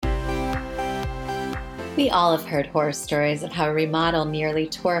We all have heard horror stories of how a remodel nearly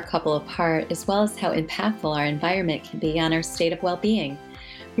tore a couple apart, as well as how impactful our environment can be on our state of well-being.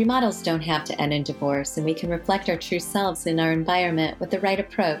 Remodels don't have to end in divorce, and we can reflect our true selves in our environment with the right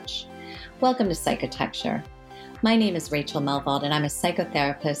approach. Welcome to Psychotecture. My name is Rachel Melvald, and I'm a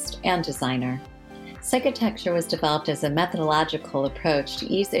psychotherapist and designer. Psychotecture was developed as a methodological approach to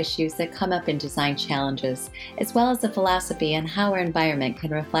ease issues that come up in design challenges, as well as a philosophy on how our environment can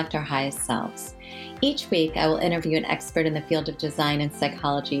reflect our highest selves. Each week, I will interview an expert in the field of design and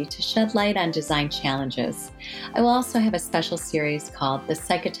psychology to shed light on design challenges. I will also have a special series called The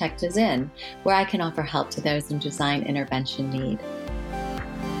Psychotect is In, where I can offer help to those in design intervention need.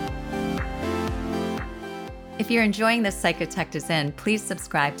 If you're enjoying this Psychotect is In, please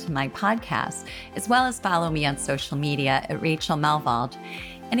subscribe to my podcast, as well as follow me on social media at Rachel Melvald.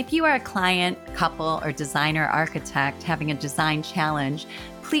 And if you are a client, couple, or designer architect having a design challenge,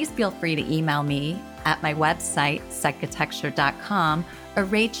 please feel free to email me at my website, psychotecture.com, or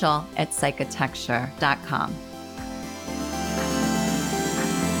rachel@psychotecture.com.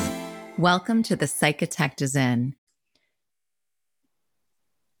 Welcome to the Psychotect is In.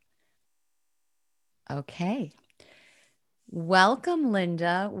 Okay. Welcome,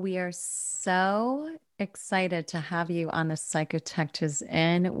 Lynda. We are so excited to have you on the Psychotect is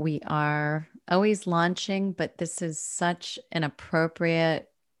In. We are always launching, but this is such an appropriate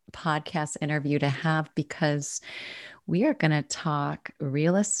podcast interview to have because we are going to talk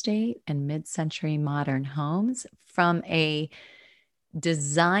real estate and mid-century modern homes from a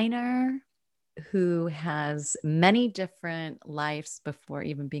designer who has many different lives before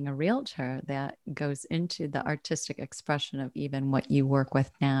even being a realtor that goes into the artistic expression of even what you work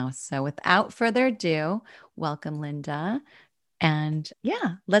with now. So without further ado, welcome, Lynda. And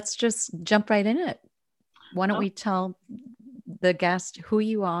yeah, let's just jump right in it. Why don't we tell the guest who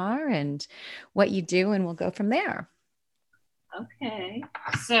you are and what you do, and we'll go from there. Okay,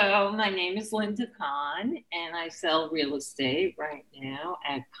 so my name is Lynda Kahn, and I sell real estate right now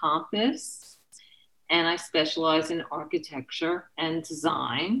at Compass. And I specialize in architecture and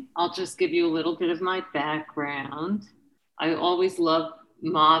design. I'll just give you a little bit of my background. I always loved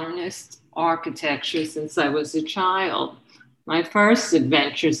modernist architecture since I was a child. My first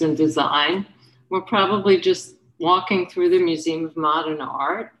adventures in design were probably just walking through the Museum of Modern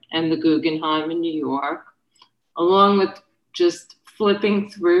Art and the Guggenheim in New York, along with just flipping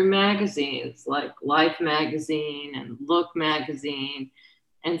through magazines like Life magazine and Look magazine,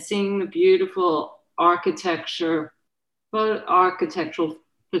 and seeing the beautiful architectural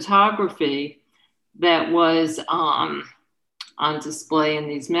photography that was on display in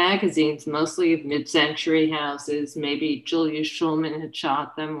these magazines, mostly of mid-century houses. Maybe Julius Schulman had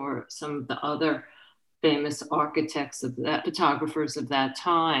shot them, or some of the other famous architects of that, photographers of that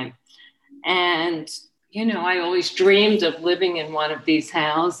time. And, you know, I always dreamed of living in one of these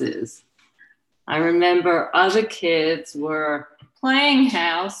houses. I remember other kids were playing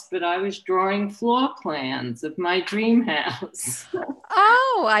house, but I was drawing floor plans of my dream house.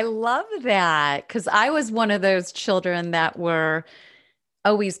 Oh, I love that. Because I was one of those children that were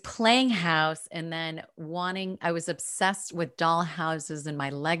always playing house and then I was obsessed with doll houses in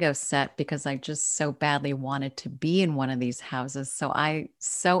my Lego set because I just so badly wanted to be in one of these houses. So I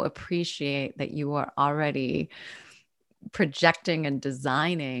so appreciate that you are already projecting and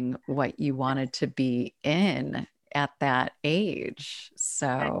designing what you wanted to be in at that age.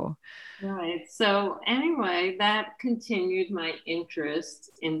 So right. So anyway, that continued my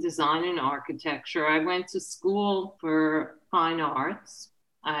interest in design and architecture. I went to school for fine arts.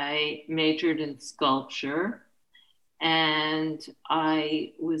 I majored in sculpture, and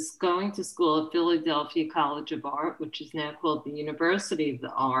I was going to school at Philadelphia College of Art, which is now called the University of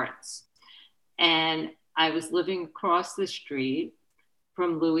the Arts. And I was living across the street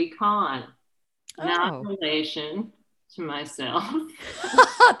from Lynda Kahn. Not relation to myself.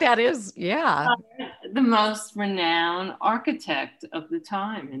 That is, yeah. The most renowned architect of the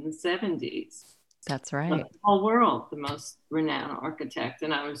time in the 70s. That's right. The whole world, the most renowned architect.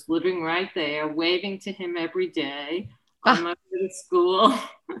 And I was living right there, waving to him every day on my way to school,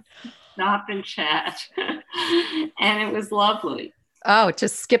 stop and chat. And it was lovely. Oh, to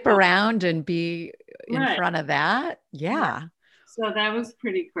skip around and be in front of that. Yeah. Right. So that was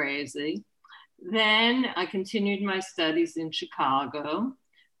pretty crazy. Then I continued my studies in Chicago,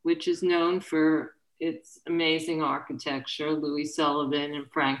 which is known for its amazing architecture, Louis Sullivan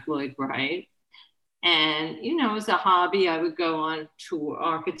and Frank Lloyd Wright. And, you know, as a hobby, I would go on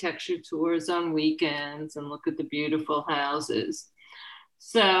architecture tours on weekends and look at the beautiful houses.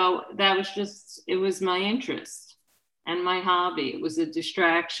 So that was it was my interest. and my hobby. It was a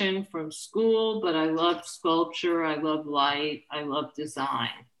distraction from school, but I loved sculpture. I love light. I love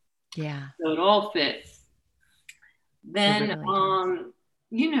design. Yeah, So it all fits. it Then,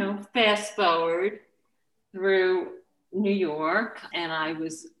 really does. fast forward through New York, and I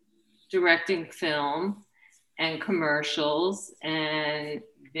was directing film and commercials and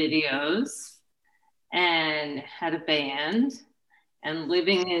videos and had a band and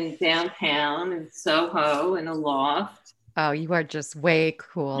living in downtown in Soho in a loft. Oh, you are just way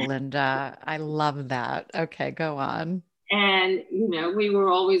cool, Lynda. I love that. Okay, go on. And, we were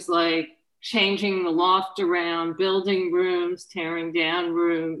always like changing the loft around, building rooms, tearing down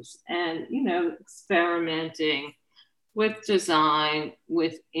rooms, and, experimenting with design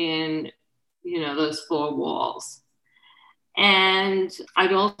within, those four walls. And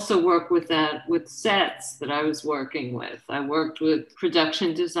I'd also work with that with sets that I was working with. I worked with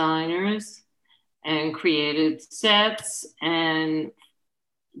production designers and created sets and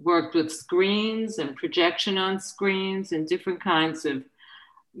worked with screens and projection on screens and different kinds of,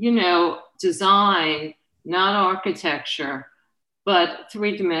 design, not architecture, but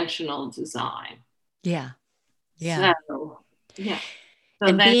three-dimensional design. Yeah. Yeah. So, yeah. So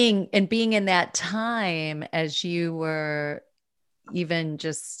And then, being in that time as you were even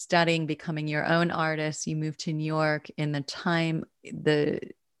just studying, becoming your own artist, you moved to New York in the time, the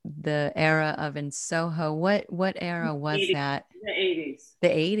era of in Soho. What era was 80s, that? the 80s. The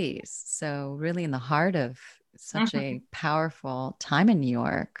 80s. So really in the heart of such a powerful time in New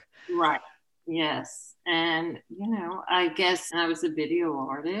York. Right. Yes. And, I guess I was a video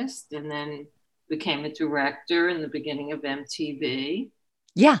artist and then became a director in the beginning of MTV.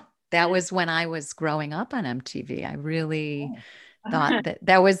 Yeah, that was when I was growing up on MTV. I really thought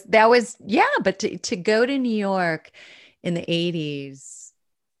that was yeah, but to go to New York in the 80s,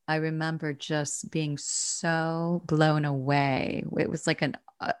 I remember just being so blown away. It was like an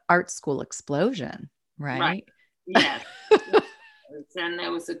art school explosion, Right. right? Yes. And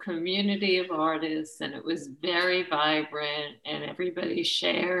there was a community of artists, and it was very vibrant, and everybody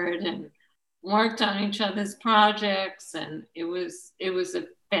shared and worked on each other's projects, and it was a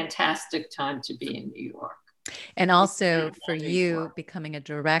fantastic time to be in New York. And also for you becoming a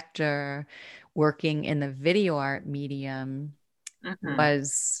director, working in the video art medium Mm-hmm.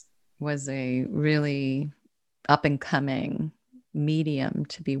 was a really up and coming medium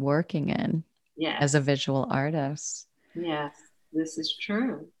to be working in as a Yes. visual artist. Yes, this is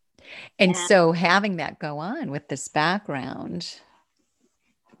true. And And, so having that go on with this background,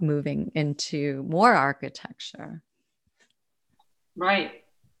 moving into more architecture. right.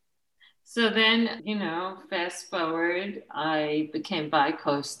 So then, fast forward, I became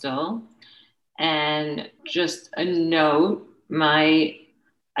bi-coastal. And just a note, my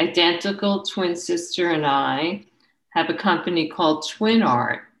identical twin sister and I have a company called Twin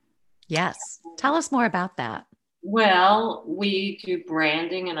Art. Yes. Tell us more about that. Well, we do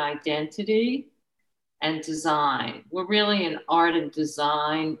branding and identity and design. We're really an art and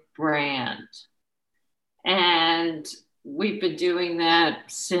design brand. And we've been doing that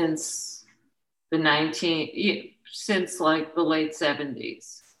since like the late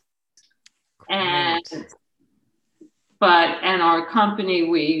 70s. And Great. and our company,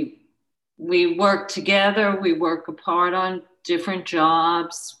 we work together, we work apart on different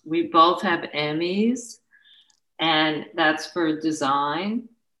jobs. We both have Emmys, and that's for design.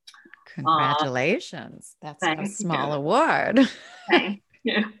 Congratulations. That's no Thank small you. award. Thank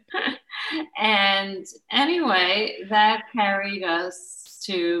you. And anyway, that carried us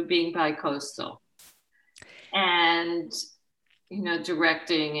to being bi-coastal and,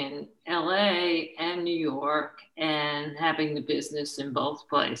 directing in LA and New York and having the business in both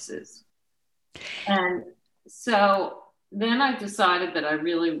places. And so then I decided that I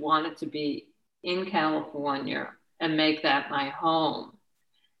really wanted to be in California and make that my home.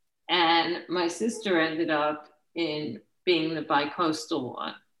 And my sister ended up in being the bi-coastal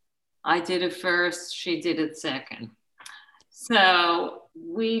one. I did it first, she did it second. So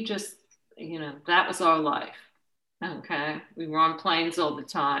we just, that was our life. Okay. We were on planes all the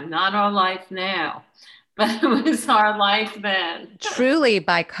time. Not our life now, but it was our life then. Truly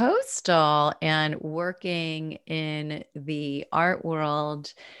bi-coastal and working in the art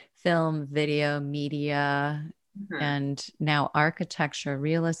world, film, video, media, Mhm. and now architecture,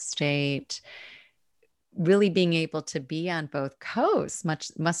 real estate, really being able to be on both coasts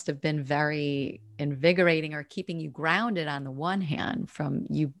must have been very invigorating, or keeping you grounded on the one hand, from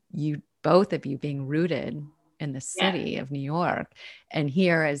you both of you being rooted in the Yeah. city of New York, and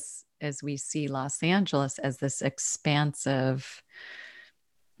here as we see Los Angeles as this expansive,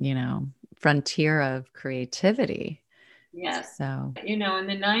 frontier of creativity. Yes. So, In the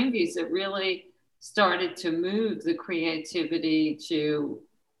 90s, it really started to move the creativity to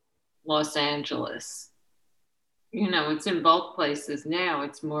Los Angeles. It's in both places now.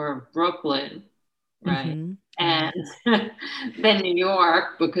 It's more of Brooklyn, right? And right. then New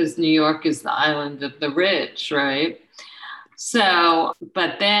York, because New York is the island of the rich, right? So,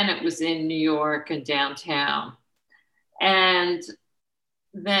 but then it was in New York and downtown. And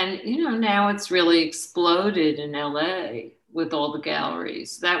then, now it's really exploded in LA with all the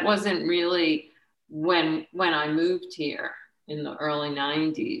galleries. That wasn't really when I moved here in the early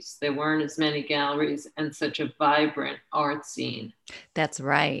 90s. There weren't as many galleries and such a vibrant art scene. That's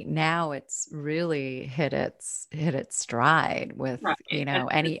right. Now it's really hit its stride with, Right.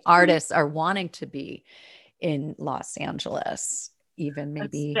 any artists are wanting to be in Los Angeles, even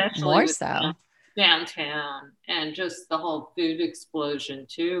maybe Especially more with so. downtown and just the whole food explosion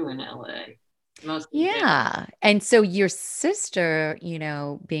too in LA. Mostly down. Yeah. And so your sister,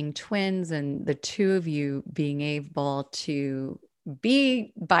 being twins and the two of you being able to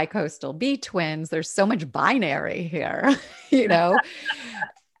be bicoastal, be twins, there's so much binary here, you know,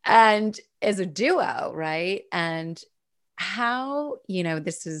 and as a duo, right? And how,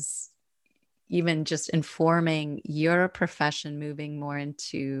 this is even just informing your profession, moving more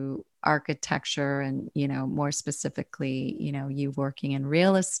into architecture and, more specifically, you working in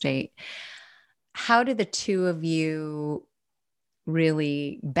real estate. How do the two of you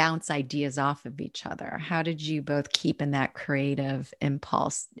really bounce ideas off of each other? How did you both keep in that creative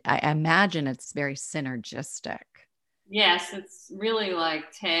impulse? I imagine it's very synergistic. Yes, it's really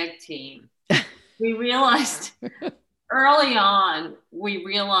like tag team. We realized early on, we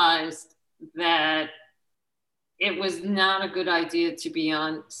realized that it was not a good idea to be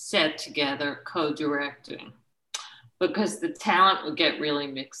on set together co-directing because the talent would get really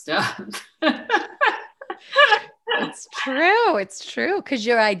mixed up. It's true. It's true because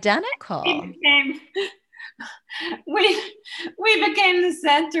you're we identical. became we we became the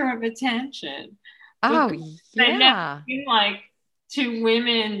center of attention Oh, because they never yeah. seen like two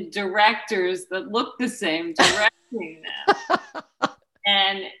women directors that look the same directing them.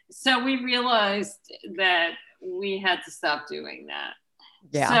 And so we realized that we had to stop doing that.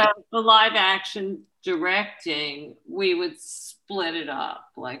 Yeah. So the live action directing, we would split it up.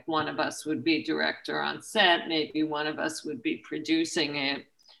 Like one of us would be director on set, maybe one of us would be producing it.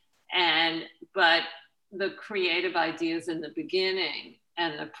 But the creative ideas in the beginning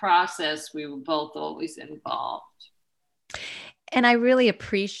and the process, we were both always involved. And I really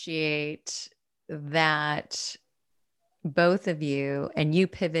appreciate that both of you and you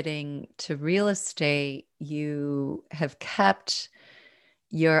pivoting to real estate, you have kept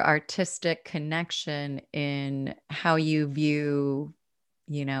your artistic connection in how you view,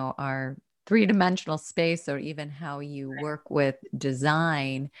 our three-dimensional space or even how you work with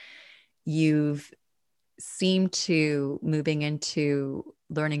design. You've seemed to moving into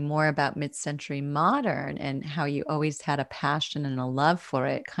learning more about mid-century modern and how you always had a passion and a love for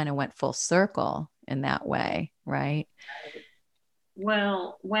it, kind of went full circle in that way, right?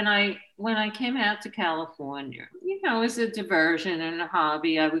 Well, when I came out to California, as a diversion and a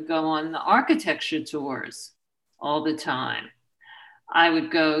hobby, I would go on the architecture tours all the time. I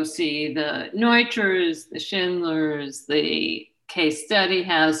would go see the Neuters, the Schindlers, the case study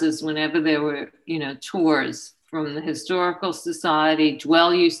houses whenever there were, tours from the Historical Society.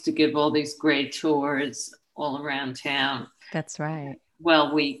 Dwell used to give all these great tours all around town. That's right.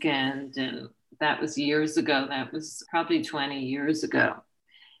 Well, weekend, and that was years ago. That was probably 20 years ago.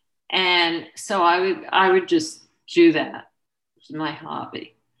 And so I would just do that. It was my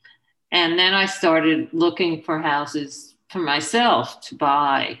hobby. And then I started looking for houses for myself to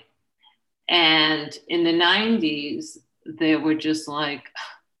buy. And in the 90s, there were just like,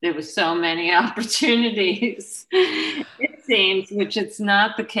 there were so many opportunities, it seems, which it's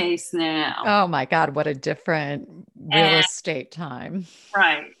not the case now. Oh my God, what a different real And estate time.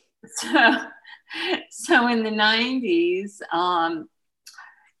 right. So in the 90s,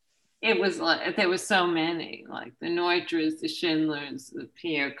 it was like there were so many, like the Neuters, the Schindlers, the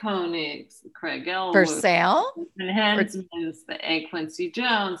Pierre Koenigs, the Craig For Elwood, sale? the Or Hensmans, the A. Quincy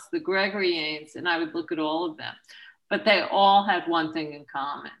Jones, the Gregory Ames, and I would look at all of them. But they all had one thing in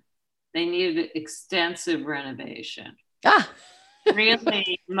common. They needed extensive renovation, ah.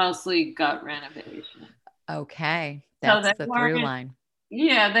 really mostly gut renovation. Okay, So that's they the through weren't, line.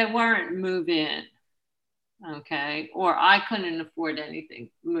 yeah, they weren't move in. Okay. Or I couldn't afford anything,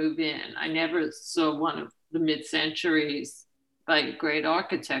 move in. I never saw one of the mid centuries by a great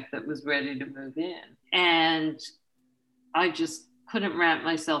architect that was ready to move in. And I just couldn't wrap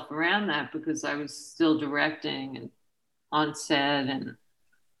myself around that because I was still directing and on set, and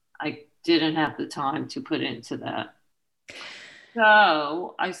I didn't have the time to put into that.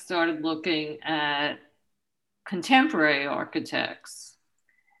 So I started looking at contemporary architects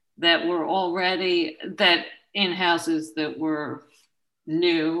that were already that in houses that were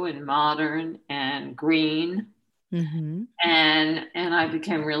new and modern and green. Mm-hmm. And I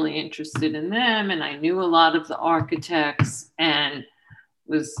became really interested in them, and I knew a lot of the architects and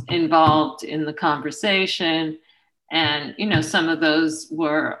was involved in the conversation. And some of those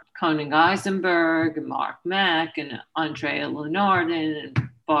were Koning Eisenberg and Mark Mack and Andrea Leonardin and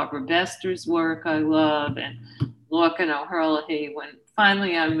Barbara Bester's work I love, and Lorcan O'Herlihy. When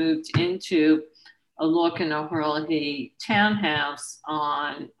finally I moved into a Lorcan O'Herlihy townhouse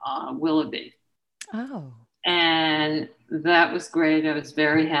on Willoughby. Oh, And that was great. I was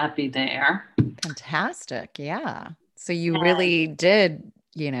very happy there. fantastic. Yeah. So you really did,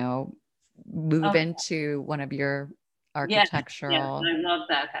 move Oh, into one of your yes, architectural. I love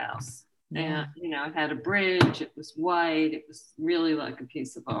that house. Yeah. And, it had a bridge. It was white. It was really like a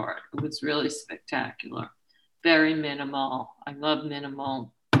piece of art. It was really spectacular. Very minimal. I love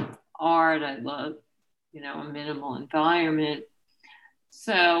minimal art. I love, a minimal environment.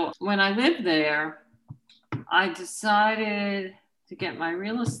 So when I lived there, I decided to get my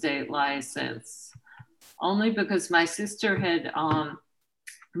real estate license only because my sister had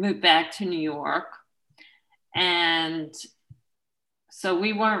moved back to New York. And so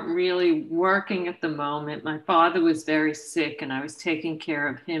we weren't really working at the moment. My father was very sick and I was taking care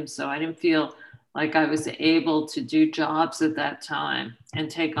of him. So I didn't feel like I was able to do jobs at that time and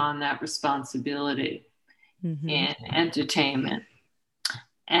take on that responsibility in entertainment.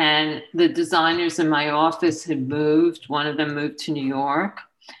 And the designers in my office had moved. One of them moved to New York.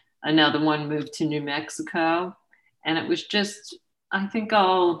 Another one moved to New Mexico. And it was just, I think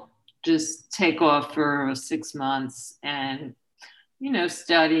I'll just take off for 6 months and,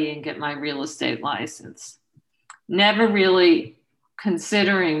 study and get my real estate license. Never really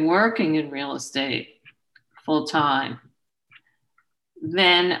considering working in real estate full time.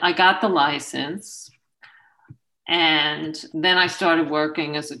 Then I got the license. And then I started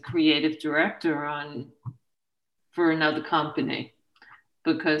working as a creative director for another company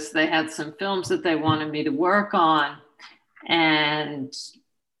because they had some films that they wanted me to work on. And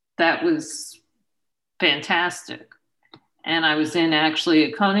that was fantastic. And I was in actually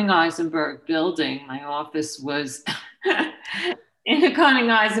a Koning Eisenberg building. My office was in a Koning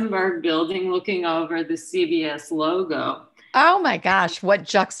Eisenberg building looking over the CBS logo. Oh my gosh. What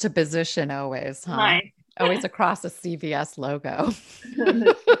juxtaposition always, huh? Right. Always across a CVS logo.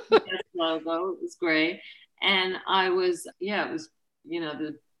 The CBS logo. It was great. And it was,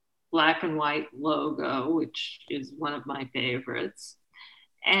 the black and white logo, which is one of my favorites.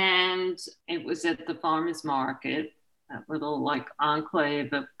 And it was at the farmers market, that little like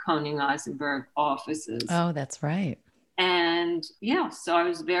enclave of Koning Eisenberg offices. Oh, that's right. And so I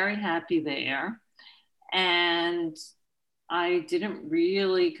was very happy there. And I didn't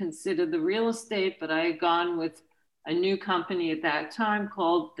really consider the real estate, but I had gone with a new company at that time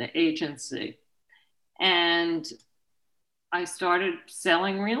called The Agency. And I started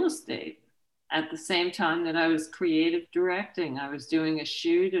selling real estate at the same time that I was creative directing. I was doing a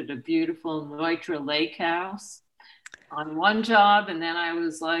shoot at a beautiful Neutra lake house on one job, and then I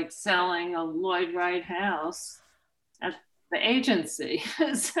was like selling a Lloyd Wright house at the agency.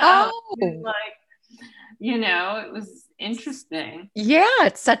 So it was like, it was interesting. Yeah,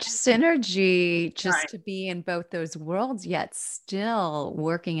 it's such synergy just Right. to be in both those worlds, yet still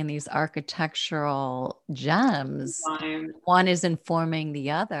working in these architectural gems. One is informing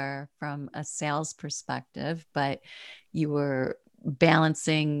the other from a sales perspective, but you were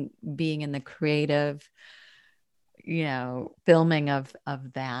balancing being in the creative, filming of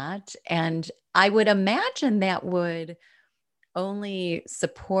that. And I would imagine that would only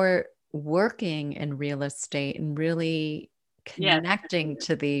support working in real estate and really connecting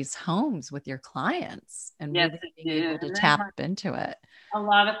to these homes with your clients and really being able to tap into it. A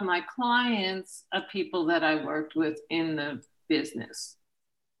lot of my clients are people that I worked with in the business.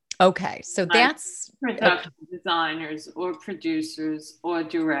 Okay, so that's production designers or producers or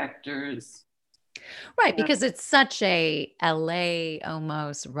directors. Right, because it's such a LA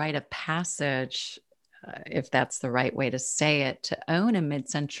almost rite of passage, if that's the right way to say it, to own a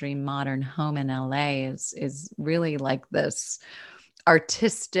mid-century modern home in LA is really like this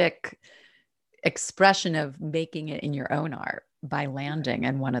artistic expression of making it in your own art by landing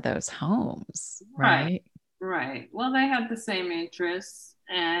in one of those homes, right? Right. Well, they had the same interests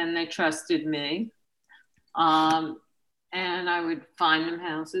and they trusted me. And I would find them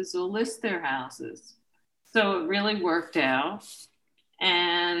houses or list their houses. So it really worked out.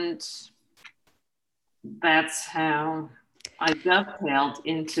 And that's how I dovetailed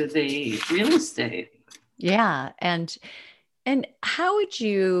into the real estate. Yeah. And how would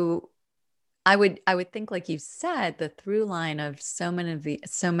you, I would think, like you said, the through line of so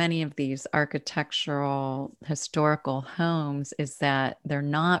many of these architectural historical homes is that they're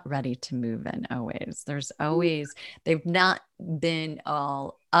not ready to move in always. There's always, they've not been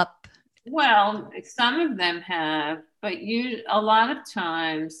all up. Well, some of them have, but a lot of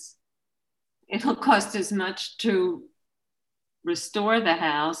times it'll cost as much to restore the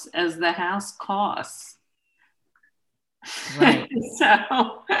house as the house costs. Right.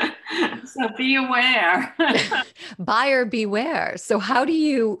 so, so be aware. Buyer beware. So how do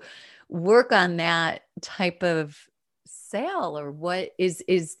you work on that type of sale, or what is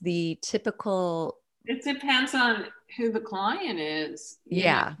the typical? It depends on who the client is.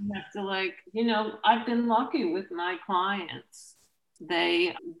 Yeah. You have to I've been lucky with my clients.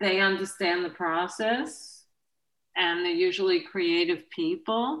 They understand the process and they're usually creative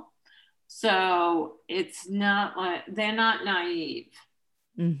people. So it's not like they're not naive.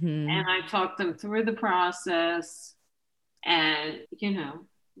 Mm-hmm. And I talk them through the process and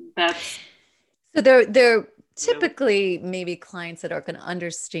that's So they're you know, typically maybe clients that are going to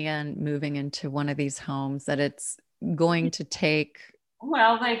understand moving into one of these homes, that it's going to take.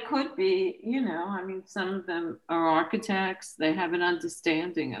 well, they could be, I mean, some of them are architects. They have an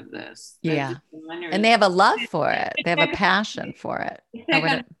understanding of this. They're Yeah. And they designers. have a love for it. If They have a they're passion for it. if I they're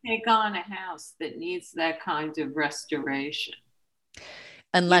going would, to take on a house that needs that kind of restoration, you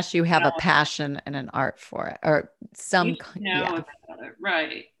unless you have a know, passion and an art for it, or you some, know yeah, about it,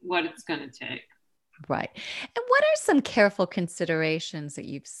 right? What it's going to take. right. And what are some careful considerations that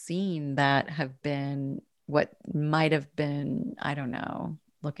you've seen that have been what might have been, I don't know,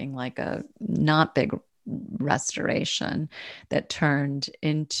 looking like a not big restoration that turned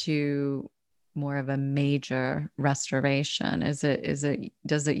into more of a major restoration? Does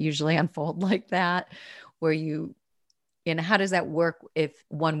it usually unfold like that? Where how does that work if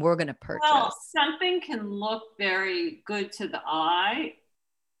one were going to Well, purchase? something can look very good to the eye,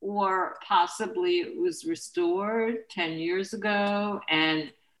 or possibly it was restored 10 years ago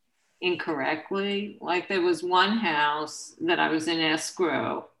and incorrectly. Like there was one house that I was in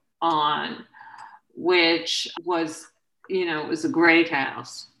escrow on, which was, it was a great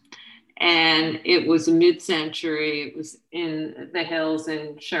house. And it was a mid century, it was in the hills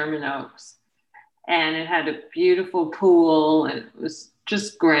in Sherman Oaks. And it had a beautiful pool and it was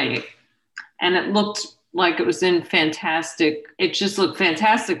just great. And it looked like it was in fantastic, it just looked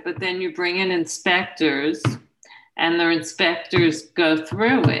fantastic. But then you bring in inspectors and their inspectors go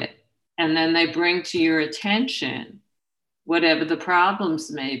through it and then they bring to your attention whatever the problems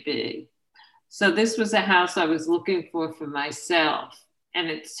may be. So this was a house I was looking for myself, and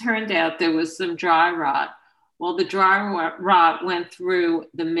it turned out there was some dry rot. Well, the dry rot went through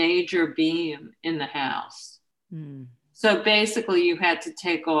the major beam in the house. Hmm. So basically you had to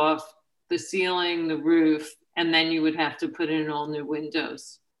take off the ceiling, the roof, and then you would have to put in all new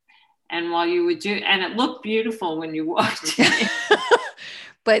windows. And while you would and it looked beautiful when you walked in.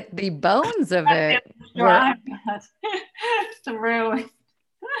 But the bones of it were. Drive through it.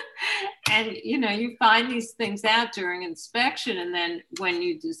 And you find these things out during inspection, and then when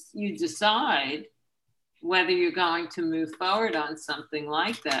you decide whether you're going to move forward on something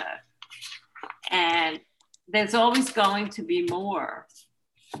like that, and there's always going to be more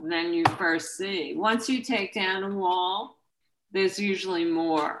than you first see. Once you take down a wall, there's usually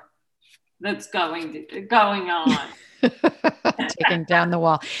more that's going on. Taking down the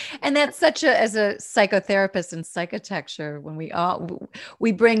wall. And that's as a psychotherapist in psychotecture, when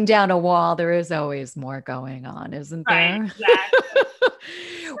we bring down a wall, there is always more going on, isn't Right, there?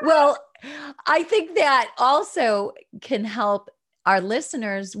 exactly. Well, I think that also can help our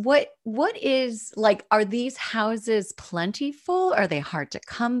listeners. What is, like, are these houses plentiful? Are they hard to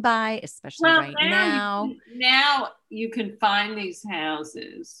come by, especially Well, right now? now you can find these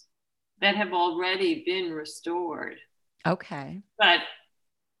houses that have already been restored, Okay. but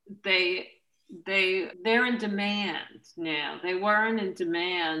they they're in demand now. They weren't in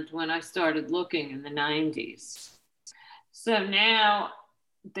demand when I started looking in the 90s. So now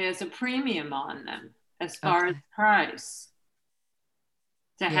there's a premium on them as far as Okay. price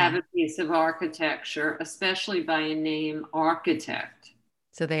to have Yeah. a piece of architecture, especially by a name architect.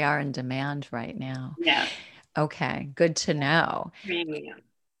 So they are in demand right now. Yeah, Okay. Good to know. premium.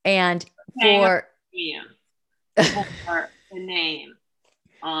 And Paying a for premium for the name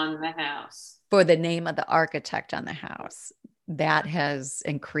on the house. for the name of the architect on the house, that has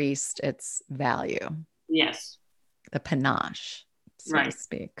increased its value. Yes. the panache, so to Right.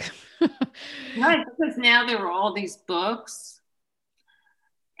 speak. Right. Because now there are all these books,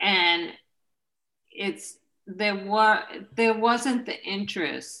 and it's there wasn't the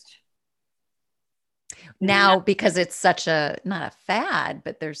interest. Now, because it's such a, not a fad,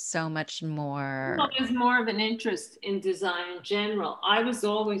 but there's so much Well, more. there's more of an interest in design in general. I was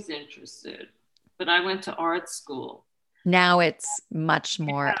always interested, but I went to art school. Now it's much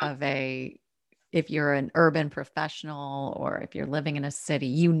more Yeah. of a, if you're an urban professional or if you're living in a city,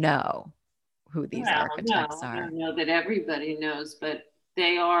 you know who these Well, architects no, I are. don't know that everybody knows, but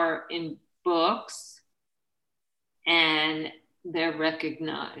they are in books and they're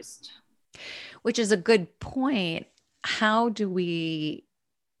recognized. Which is a good point. How do we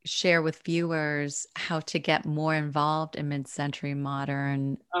share with viewers how to get more involved in mid-century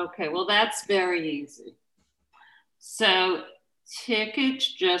modern? Okay, well, that's very easy. So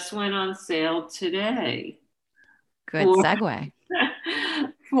tickets just went on sale today Good for segue.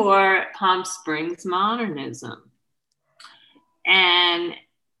 for Palm Springs Modernism. And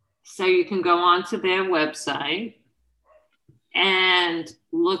so you can go onto their website and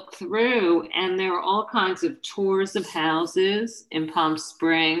look through, and there are all kinds of tours of houses in Palm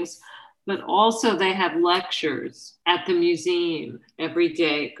Springs, but also they have lectures at the museum every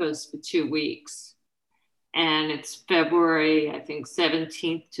day. It goes for 2 weeks, and it's February, I think,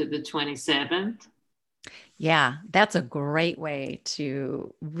 17th to the 27th. Yeah, that's a great way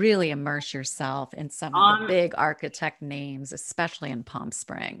to really immerse yourself in some of the On big architect names, especially in Palm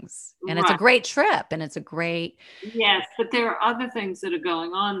Springs. And it's a Right. great trip and it's a great, Yes, but there are other things that are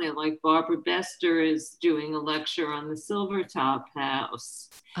going on there, like Barbara Bester is doing a lecture on the Silvertop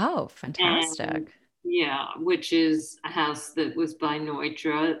House. oh, And fantastic. yeah, which is a house that was by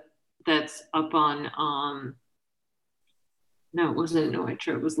Neutra that's up on no, it wasn't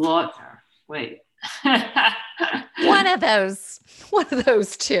Neutra, it was Lautner. Wait. One of those, one of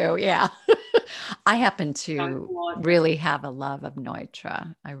those two. Yeah. I happen to Lautner. really have a love of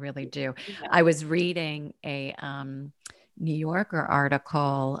Neutra. I really do. Yeah. I was reading a New Yorker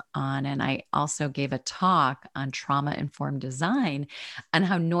article on, and I also gave a talk on trauma informed design and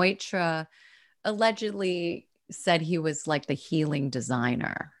how Neutra allegedly said he was like the healing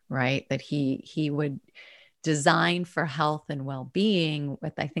designer, right? That he would design for health and well-being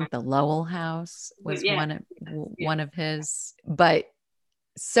with, I think, the Lowell House was Yeah. one of his, but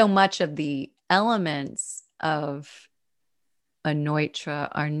so much of the elements of a Neutra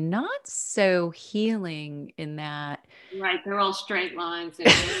are not so healing in that. Right. They're all straight lines.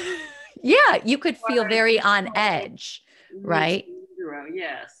 And Yeah, you could feel very on edge, right?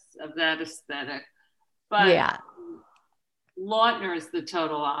 yes, of that aesthetic. But Yeah. Lautner is the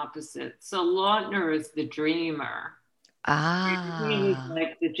total opposite. So Lautner is the dreamer. He was Ah,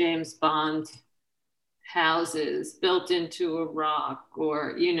 like the James Bond houses built into a rock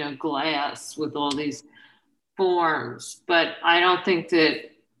or, glass with all these forms. But I don't think that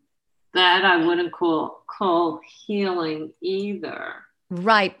I wouldn't call healing either.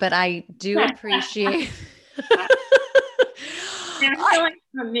 right. But I do appreciate. They're I, healing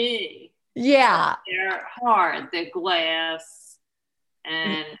for me. yeah. They're hard. They're glass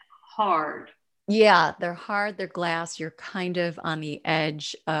and hard. Yeah, they're hard, they're glass. You're kind of on the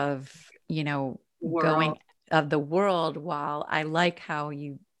edge of, World. going of the world, while I like how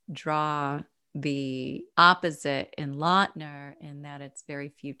you draw the opposite in Lautner in that it's very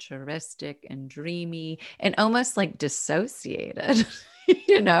futuristic and dreamy and almost like dissociated.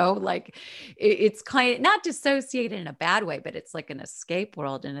 Like it's kind of not dissociated in a bad way, but it's like an escape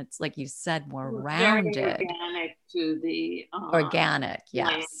world. And it's like you said, more Very rounded, organic to the organic. land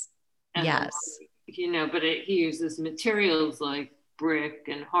Yes. and the Yes. light, but he uses materials like brick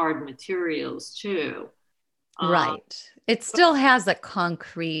and hard materials too. Um, Right. It still has a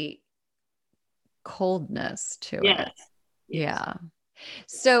concrete coldness to yes, it. yes. Yeah.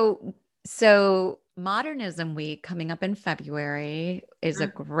 So Modernism Week coming up in February is a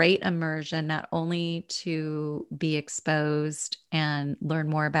Mhm. great immersion, not only to be exposed and learn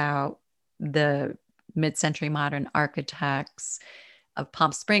more about the mid-century modern architects of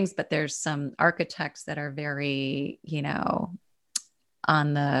Palm Springs, but there's some architects that are very,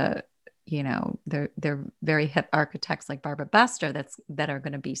 on the, they're very hip architects like Barbara Bester that are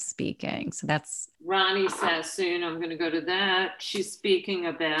going to be speaking. So that's Ronnie Sassoon, I'm going to go to that. She's speaking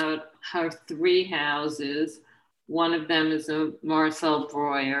about her three houses. One of them is a Marcel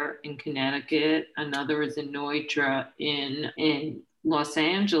Breuer in Connecticut. Another is a Neutra in Los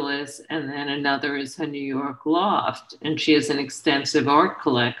Angeles. And then another is her New York loft. And she has an extensive art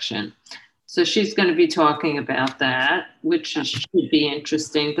collection. So she's going to be talking about that, which should be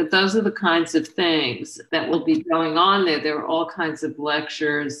interesting. But those are the kinds of things that will be going on there. There are all kinds of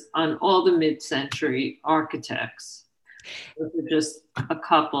lectures on all the mid-century architects. Those are just a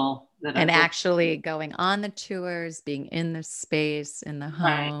couple that And I've actually going on the tours, being in the space, in the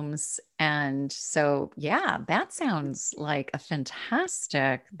right. homes. And so, yeah, that sounds like a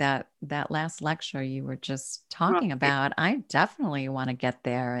fantastic, that last lecture you were just talking Right. about. I definitely want to get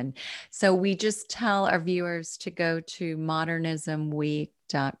there. And so we just tell our viewers to go to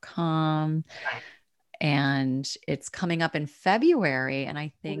modernismweek.com, Right. and it's coming up in February. And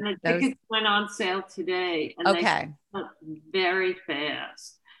I think And the those, tickets went on sale today, and they okay. went up very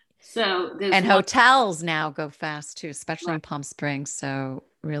fast. So there's And one. hotels now go fast too, especially Right. in Palm Springs. So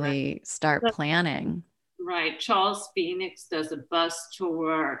Right. really start planning. Right. Charles Phoenix does a bus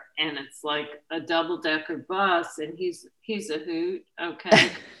tour, and it's like a double-decker bus, and he's a hoot. Okay.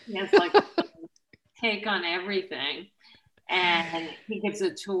 He has like a take on everything. And he gives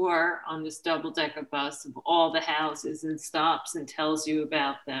a tour on this double-decker bus of all the houses and stops and tells you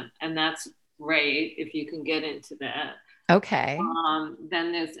about them. And that's great if you can get into that. Okay.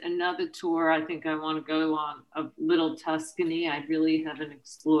 Then there's another tour I think I want to go on of Little Tuscany. I really haven't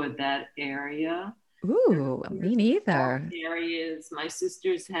explored that area. Ooh, me There's neither. areas. My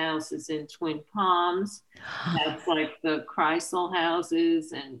sister's house is in Twin Palms. That's like the Kreisel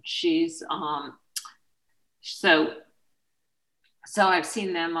houses, and she's so I've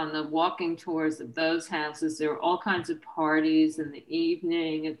seen them on the walking tours of those houses. There are all kinds of parties in the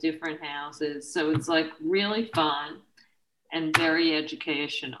evening at different houses. So it's like really fun and very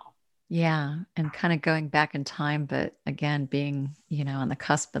educational. Yeah. And kind of going back in time, but again, being, on the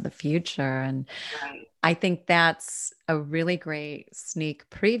cusp of the future. And Right. I think that's a really great sneak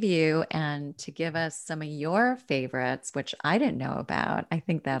preview. And to give us some of your favorites, which I didn't know about, I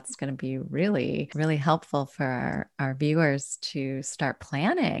think that's going to be really, really helpful for our viewers to start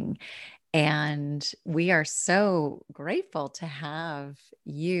planning. And we are so grateful to have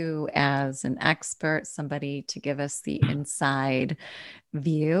you as an expert, somebody to give us the inside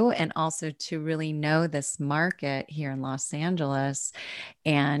view, and also to really know this market here in Los Angeles.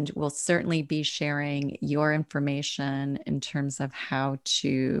 And we'll certainly be sharing your information in terms of how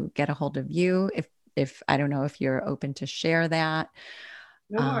to get a hold of you. If I don't know if you're open to share that.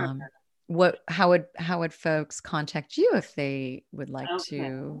 Sure. Um, how would folks contact you if they would like Okay.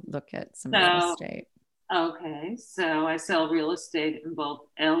 to look at some real So, estate? okay. So I sell real estate in both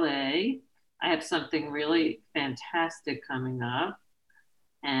LA. I have something really fantastic coming up,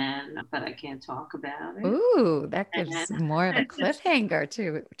 and but I can't talk about it. Ooh, that And gives more of a cliffhanger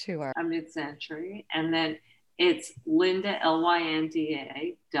to our. a mid-century, and then it's Lynda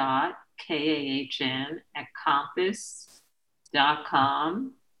Lynda dot Kahn at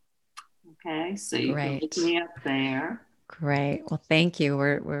compass.com. Okay, so you can look Great. me up there. Great. Well, thank you.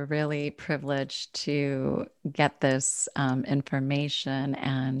 We're really privileged to get this information,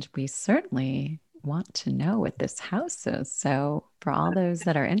 and we certainly want to know what this house is. So, for all those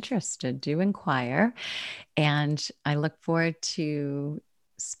that are interested, do inquire. And I look forward to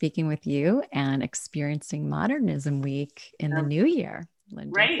speaking with you and experiencing Modernism Week in the new year,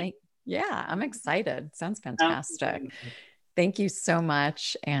 Lynda. Great. Yeah, I'm excited. Sounds fantastic. Okay. Thank you so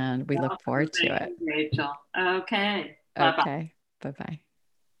much, and we look Welcome. forward to Thank it. you, Rachel. Okay. Bye bye. Okay. Bye-bye.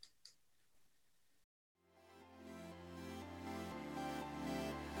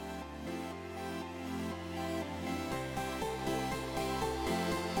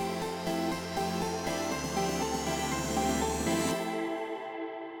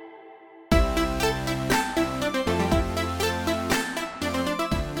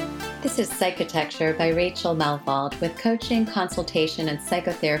 This is Psychotecture by Rachel Malvald, with coaching, consultation, and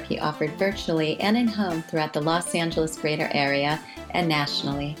psychotherapy offered virtually and in home throughout the Los Angeles greater area and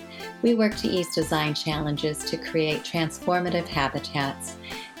nationally. We work to ease design challenges to create transformative habitats.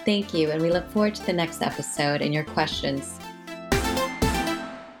 Thank you, and we look forward to the next episode and your questions.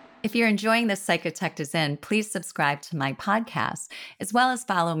 If you're enjoying this Psychotect is In, please subscribe to my podcast, as well as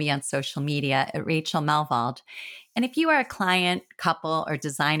follow me on social media at Rachel Malvald. And if you are a client, couple, or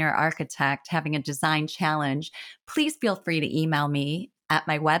designer architect having a design challenge, please feel free to email me at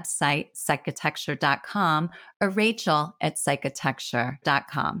my website, psychotecture.com, or Rachel at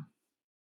psychotecture.com.